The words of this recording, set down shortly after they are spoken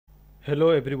Hello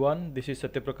everyone, this is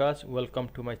Satyaprakash. Welcome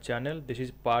to my channel. This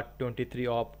is part 23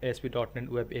 of ASP.NET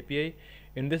Web API.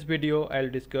 In this video, I'll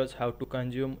discuss how to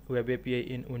consume Web API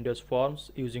in Windows Forms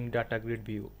using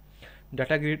DataGridView.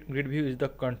 DataGridView is the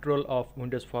control of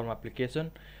Windows Form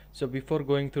application. So before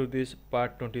going through this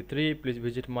part 23, please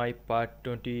visit my part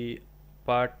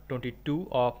 22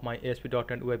 of my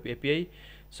ASP.NET Web API.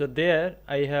 So there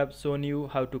I have shown you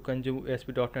how to consume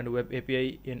ASP.NET Web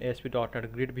API in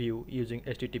ASP.NET Grid View using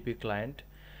HttpClient,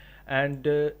 and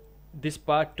this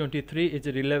part 23 is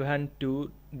relevant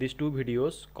to these two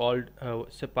videos called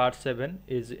so part 7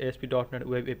 is ASP.NET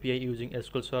Web API using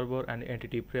SQL Server and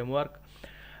Entity Framework,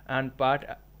 and part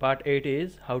 8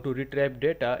 is how to retrieve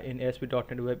data in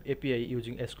ASP.NET Web API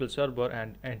using SQL Server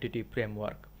and Entity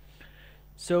Framework.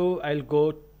 So I'll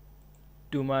go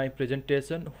to my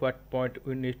presentation. What point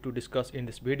we need to discuss in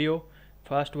this video?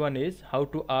 First one is how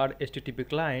to add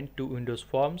HttpClient to Windows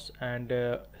Forms, and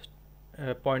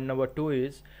point number 2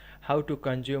 is how to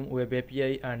consume Web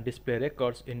API and display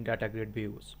records in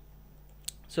DataGridViews.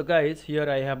 So guys, here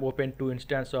I have opened two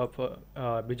instances of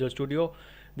Visual Studio.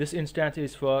 This instance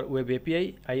is for Web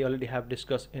API. I already have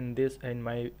discussed in this in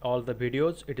my all the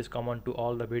videos. It is common to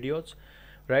all the videos,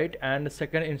 right? And the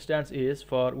second instance is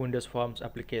for Windows Forms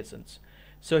applications.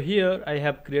 So here I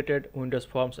have created Windows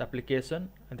Forms application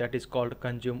that is called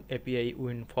Consume API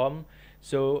Win Form.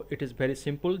 So it is very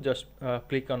simple. Just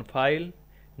click on File,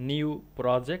 New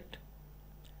Project.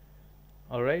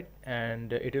 All right,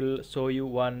 and it will show you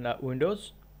one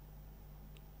Windows.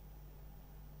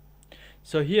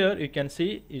 So here you can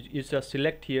see you just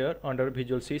select here under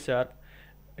Visual C#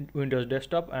 Windows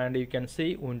Desktop, and you can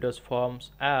see Windows Forms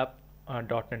app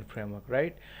 .NET Framework,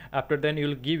 right? After then you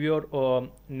will give your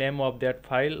name of that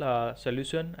file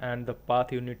solution and the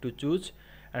path you need to choose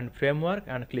and framework,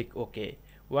 and click OK.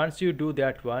 Once you do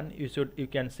that one, you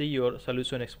can see your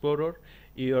solution explorer,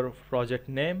 your project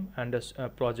name, and the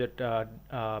project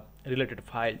related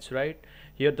files, right?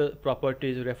 Here the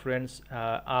properties reference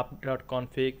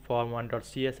app.config,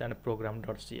 form1.cs, and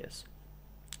program.cs.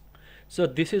 So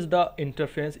this is the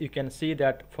interface. You can see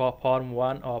that for form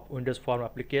 1 of Windows Form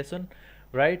application,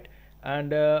 right?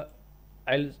 And I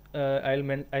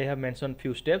have mentioned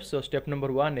few steps. So step number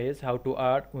 1 is how to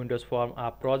add Windows Form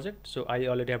app project. So I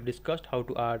already have discussed how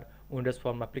to add Windows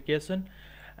Form application.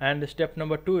 And step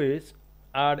number 2 is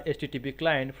add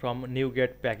HttpClient from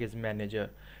NuGet package manager.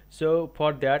 So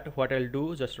for that, what I'll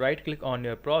do, just right click on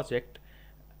your project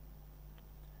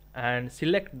and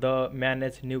select the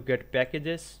manage NuGet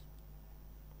packages.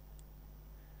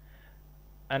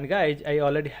 And guys, I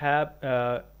already have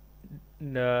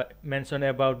mentioned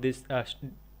about this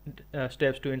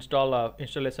steps to install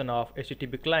installation of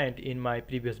HttpClient in my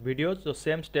previous videos. So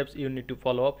same steps you need to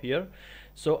follow up here.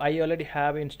 So I already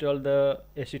have installed the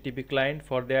HttpClient.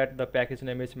 For that, the package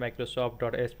name is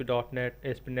microsoft.asp.net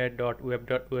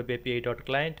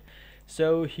aspnet.web.api.client.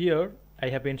 So here I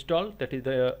have installed, that is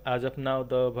the as of now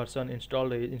the version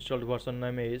installed version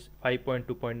name is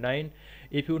 5.2.9.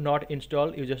 if you not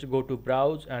install, you just go to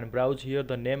browse and browse here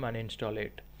the name and install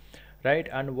it, right?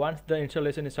 And once the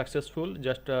installation is successful,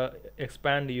 just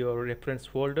expand your reference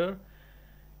folder.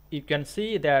 You can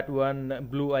see that one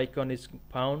blue icon is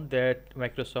found, that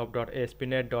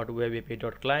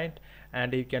microsoft.aspnet.webapi.client,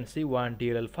 and you can see one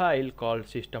DLL file called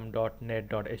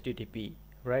system.net.http,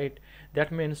 right?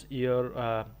 That means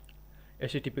your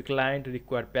HttpClient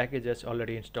required packages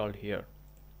already installed here.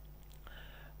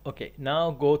 Okay,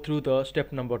 now go through the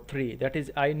step number 3. That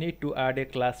is, I need to add a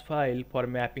class file for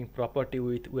mapping property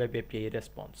with Web API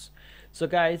response. So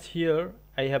guys, here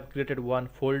I have created one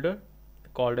folder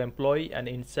called employee, and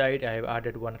inside I have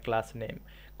added one class name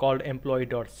called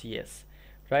employee.cs,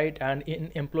 right? And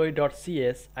in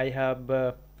employee.cs I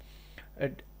have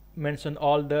mention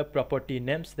all the property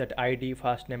names, that ID,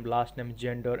 first name, last name,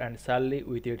 gender, and salary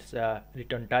with its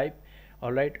return type,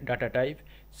 all right, data type.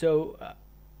 So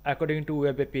according to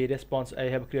Web API response, I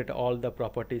have created all the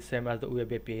properties same as the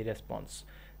Web API response,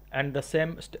 and the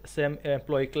same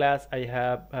employee class I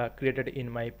have created in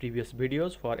my previous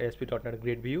videos for ASP.NET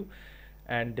Grid View,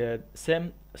 and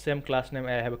same class name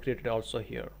I have created also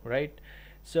here, right?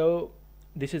 So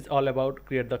this is all about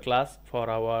create the class for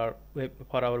our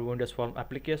Windows Form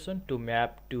application to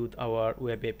map to our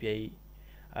Web API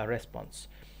response.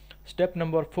 Step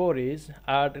number 4 is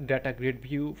add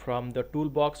DataGridView from the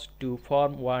toolbox to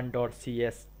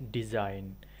form1.cs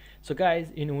design. So guys,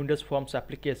 in Windows Forms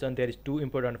application there is two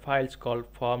important files called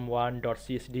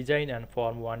form1.cs design and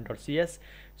form1.cs.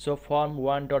 So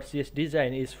form1.cs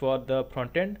design is for the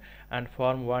front end and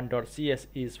form1.cs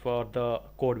is for the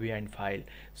code behind file.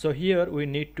 So here we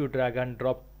need to drag and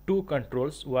drop two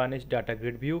controls. One is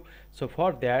DataGridView. So for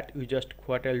that, you just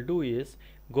what I'll do is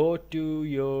go to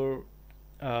your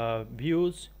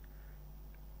views.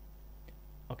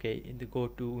 Okay, go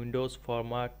to Windows,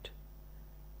 Format,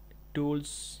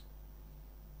 Tools.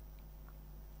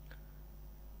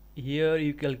 Here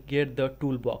you can get the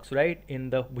toolbox, right? In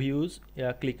the views,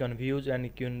 click on views and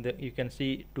you can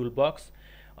see toolbox,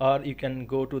 or you can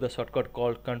go to the shortcut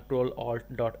called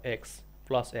Control-Alt+X.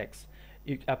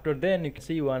 After then you can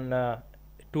see one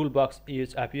toolbox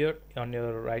is appear on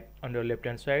your left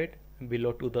hand side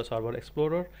below to the Server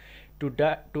Explorer.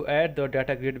 To add the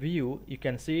data grid view, you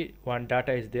can see one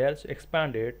data is there, so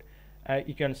expand it.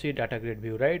 You can see data grid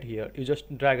view right here. You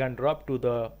just drag and drop to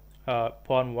the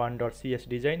form1.cs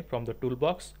design from the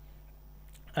toolbox,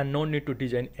 and no need to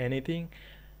design anything,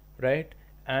 right?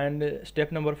 And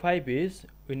step number 5 is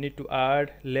we need to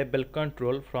add label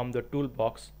control from the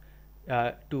toolbox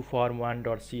to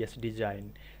form1.cs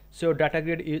design. So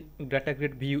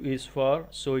DataGrid view is for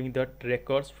showing the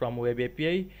records from web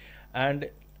API, and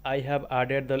I have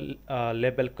added the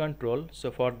label control.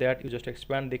 So for that, you just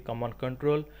expand the command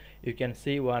control. You can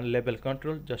see one label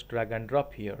control, just drag and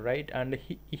drop here, right? And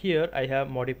here I have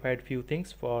modified few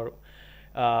things for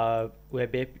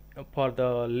web API for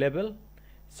the label.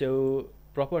 So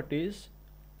properties,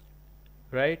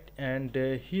 right? And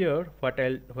here what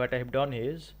I have done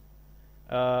is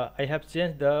I have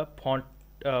changed the font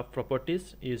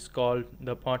properties is called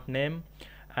the font name,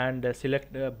 and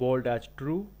select bold as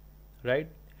true, right?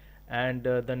 And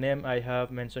the name I have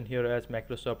mentioned here as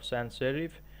Microsoft Sans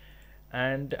Serif.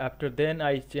 And after then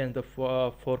I change the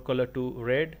fore color to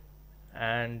red,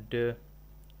 and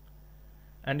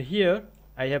here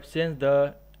I have changed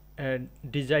the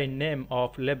design name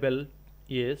of label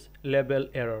is label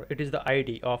error. It is the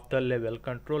ID of the label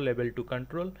control, label 2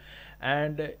 control,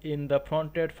 and in the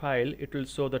frontend file it will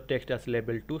show the text as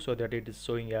label 2, so that it is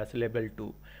showing as label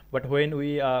 2. But when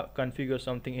we configure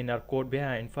something in our code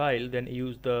behind file, then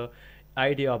use the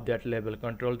ID of that label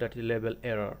control, that is label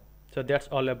error. So that's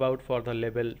all about for the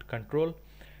label control,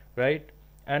 right?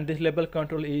 And this label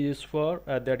control is for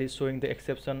that is showing the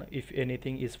exception if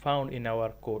anything is found in our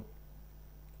code.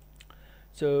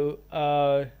 So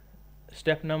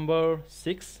step number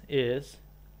 6 is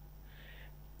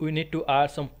we need to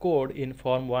add some code in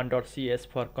form1.cs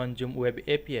for consume web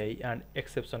API and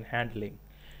exception handling.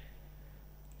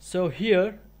 So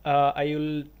here I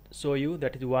will show you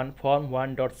that is one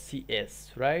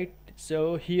form1.cs, right?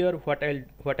 So here what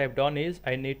I've done is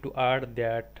I need to add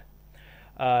that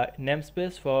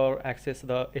namespace for access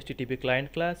the HTTP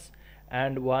client class,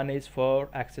 and one is for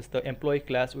access the employee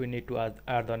class. We need to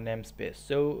add the namespace.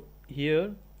 So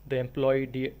here the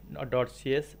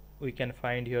employee.cs, we can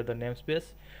find here the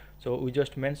namespace. So we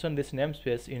just mention this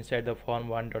namespace inside the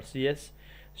form1.cs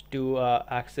to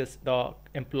access the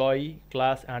employee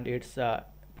class and its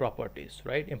properties,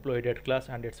 right? Employee.class class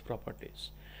and its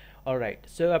properties. All right,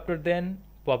 so after then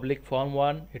public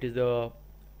form1, it is the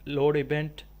load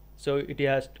event. So it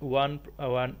has one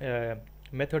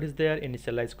method is there,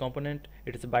 initialize component.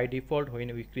 It is by default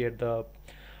when we create the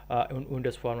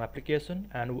Windows Form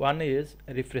application, and one is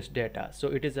refresh data. So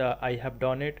it is I have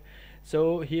done it.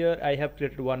 So here I have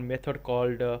created one method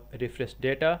called refresh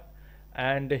data,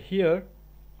 and here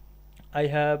I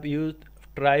have used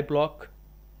try block,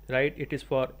 right? It is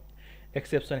for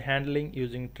exception handling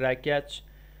using try catch.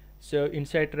 So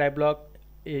inside try block,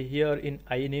 here in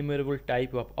IEnumerable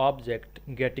type of object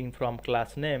getting from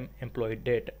class name employee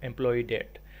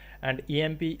date, and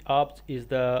emp obj is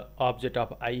the object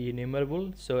of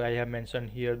IEnumerable. So I have mentioned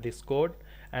here this code,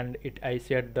 and I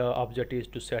said the object is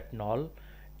to set null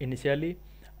initially,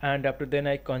 and after then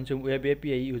I consume web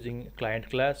API using client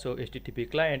class. So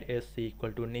HTTP client is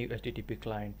equal to new HTTP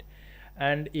client,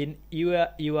 and in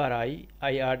URI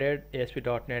I added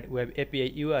ASP.NET Web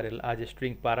API URL as a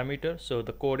string parameter. So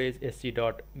the code is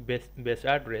sc.base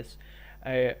address,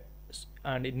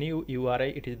 and in new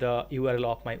URI it is the URL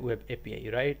of my web API,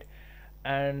 right?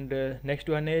 And next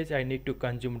one is I need to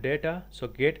consume data. So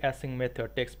get async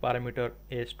method takes parameter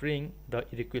a string, the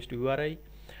request URI,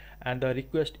 and the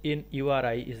request in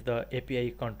URI is the API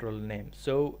control name.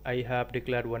 So I have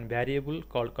declared one variable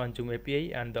called consume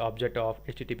API, and the object of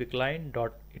HTTP client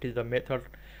dot, it is the method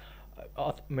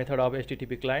of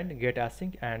HTTP client get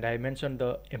async, and I mentioned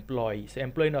the employee. So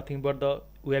employee nothing but the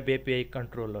web API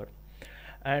controller,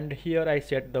 and here I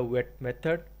set the wait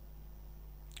method.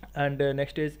 And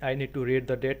next is I need to read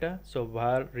the data. So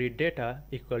var read data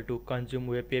equal to consume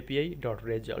web API dot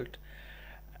result.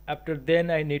 After then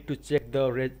I need to check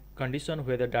the condition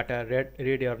whether data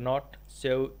read or not.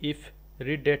 So if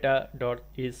read data dot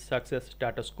is success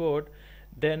status code,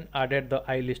 then added the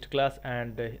iList class,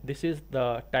 and this is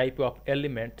the type of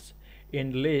elements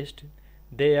in list.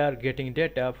 They are getting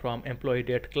data from employee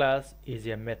date class is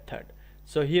a method.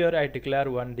 So here I declare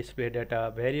one display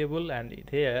data variable, and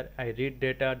here I read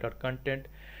data.content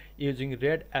using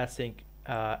read async.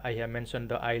 I have mentioned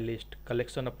the iList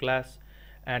collection of class,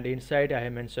 and inside I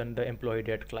have mentioned the employee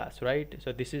date class, right?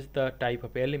 So this is the type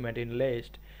of element in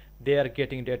list. They are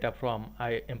getting data from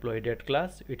employee date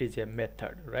class. It is a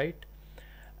method, right?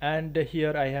 And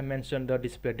here I have mentioned the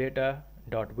display data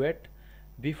dot wait.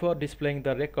 Before displaying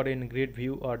the record in grid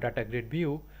view or data grid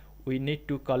view, we need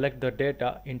to collect the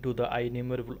data into the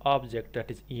enumerable object,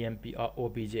 that is emp or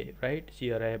obj, right?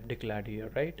 Here I have declared here,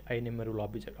 right, enumerable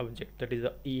object, that is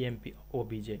the emp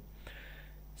obj.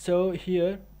 So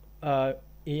here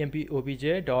emp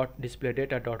obj dot display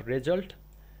data dot result,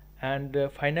 and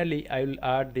finally I will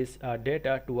add this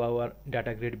data to our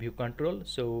data grid view control.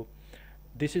 So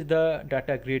this is the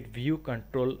data grid view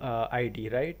control ID,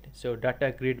 right? So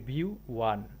data grid view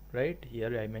 1, right?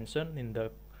 Here I mentioned in the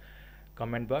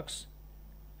comment box.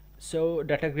 So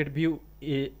data grid view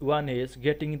 1 is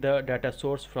getting the data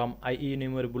source from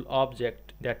enumerable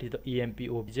object, that is the emp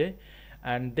obj,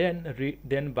 and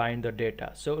then bind the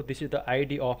data. So this is the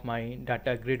ID of my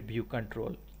data grid view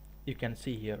control. You can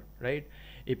see here, right?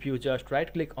 If you just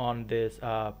right click on this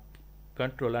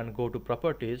control and go to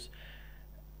properties,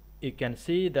 you can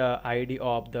see the ID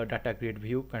of the data grid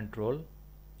view control.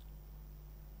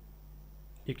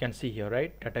 You can see here,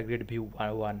 right, data grid view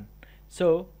 1.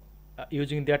 So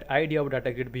using that ID of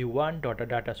data grid view 1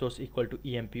 data source equal to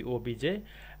emp obj,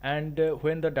 and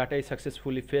when the data is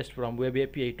successfully fetched from web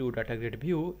API to data grid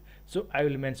view, so I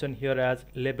will mention here as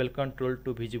label control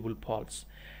to visible false,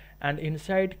 and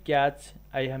inside catch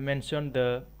I have mentioned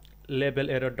the label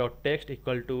error.text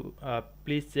equal to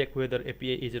please check whether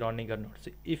API is running or not.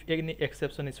 So if any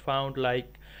exception is found,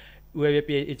 like web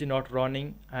API is not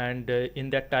running, and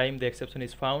in that time the exception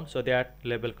is found, so that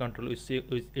label control is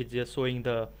just showing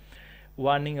the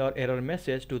warning or error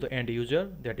message to the end user,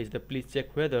 that is the please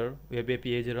check whether web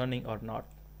API is running or not.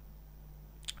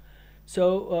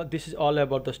 So this is all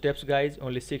about the steps, guys.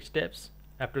 Only 6 steps.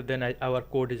 After then our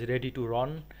code is ready to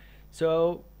run.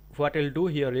 So what I'll do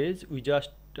here is we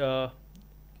just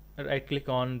right click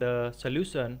on the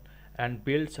solution and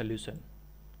build solution.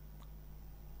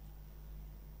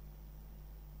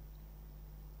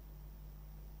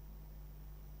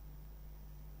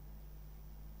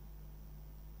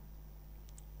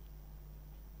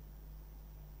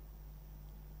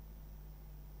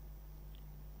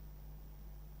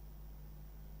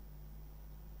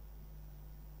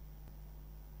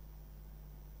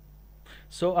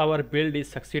 So our build is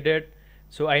succeeded.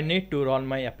 So I need to run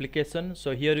my application.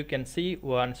 So here you can see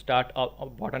one start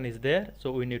button is there,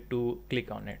 so we need to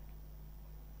click on it.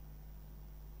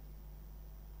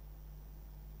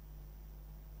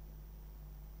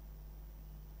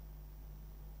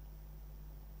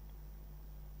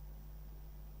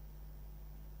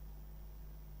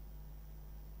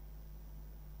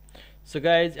 So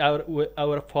guys,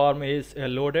 our form is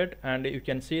loaded, and you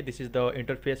can see this is the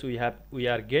interface we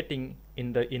are getting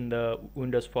in the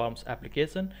Windows Forms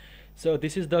application. So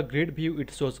this is the grid view. It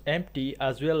shows empty,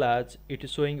 as well as it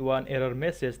is showing one error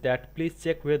message that please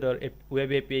check whether a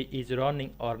web API is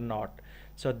running or not.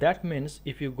 So that means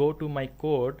if you go to my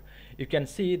code, you can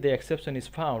see the exception is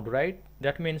found, right?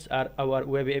 That means our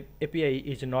web API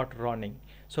is not running,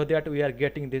 so that we are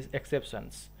getting these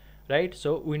exceptions, right?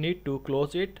 So we need to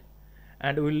close it,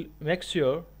 and we'll make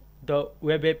sure the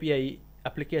web API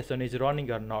application is running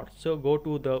or not. So go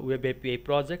to the web API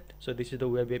project. So this is the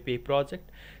web API project.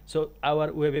 So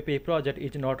our web API project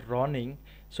is not running,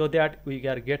 so that we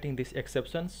are getting these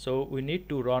exceptions. So we need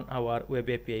to run our web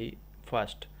API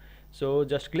first. So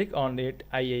just click on it,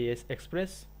 IIS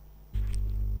Express.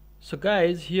 So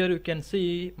guys, here you can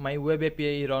see my web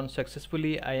API runs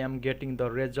successfully. I am getting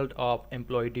the result of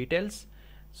employee details.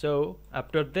 So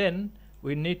after then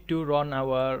we need to run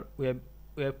our web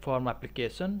form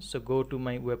application. So go to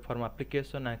my web form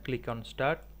application and click on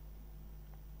start.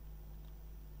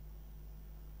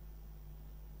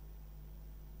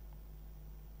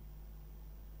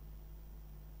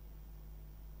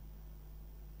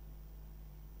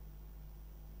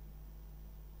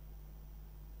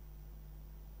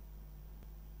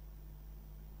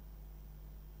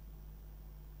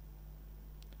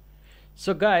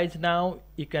 So guys, now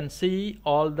you can see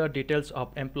all the details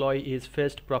of employee is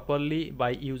fetched properly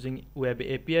by using web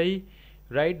API,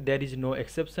 right? There is no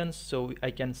exceptions. So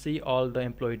I can see all the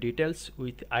employee details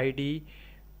with ID,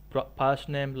 first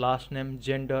name, last name,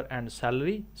 gender, and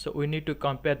salary. So we need to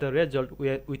compare the result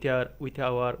with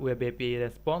our web API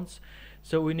response.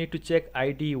 So we need to check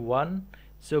ID 1.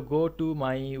 So go to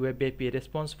my web API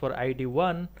response for ID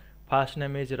 1. First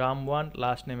name is Ram1,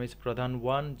 last name is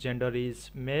Pradhan1, gender is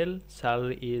male,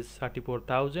 salary is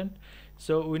 34,000.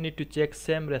 So we need to check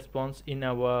same response in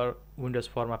our Windows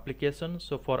Form application.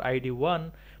 So for ID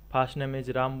 1, first name is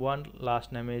Ram1,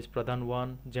 last name is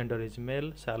Pradhan1, gender is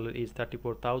male, salary is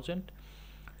 34,000.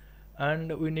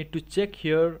 And we need to check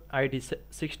here ID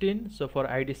 16. So for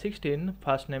ID 16,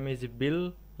 first name is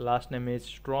Bill, last name is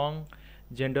Strong,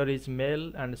 gender is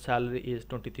male, and salary is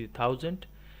 23,000.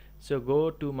 So go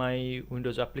to my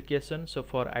Windows application. So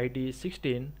for ID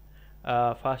 16,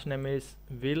 first name is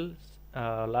Will,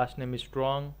 last name is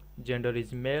Strong, gender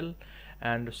is male,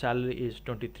 and salary is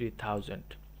 23,000.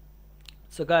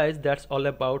 So guys, that's all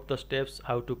about the steps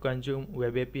how to consume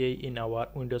web API in our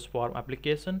Windows Form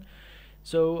application.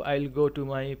 So I'll go to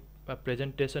my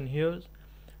presentation here.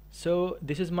 So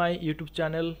this is my YouTube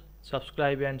channel.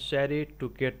 Subscribe and share it to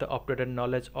get the updated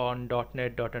knowledge on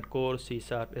 .NET, .NET Core, C#,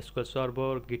 SQL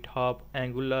Server, GitHub,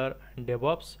 Angular, and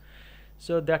DevOps.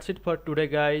 So that's it for today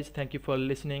guys. Thank you for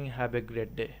listening. Have a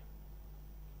great day.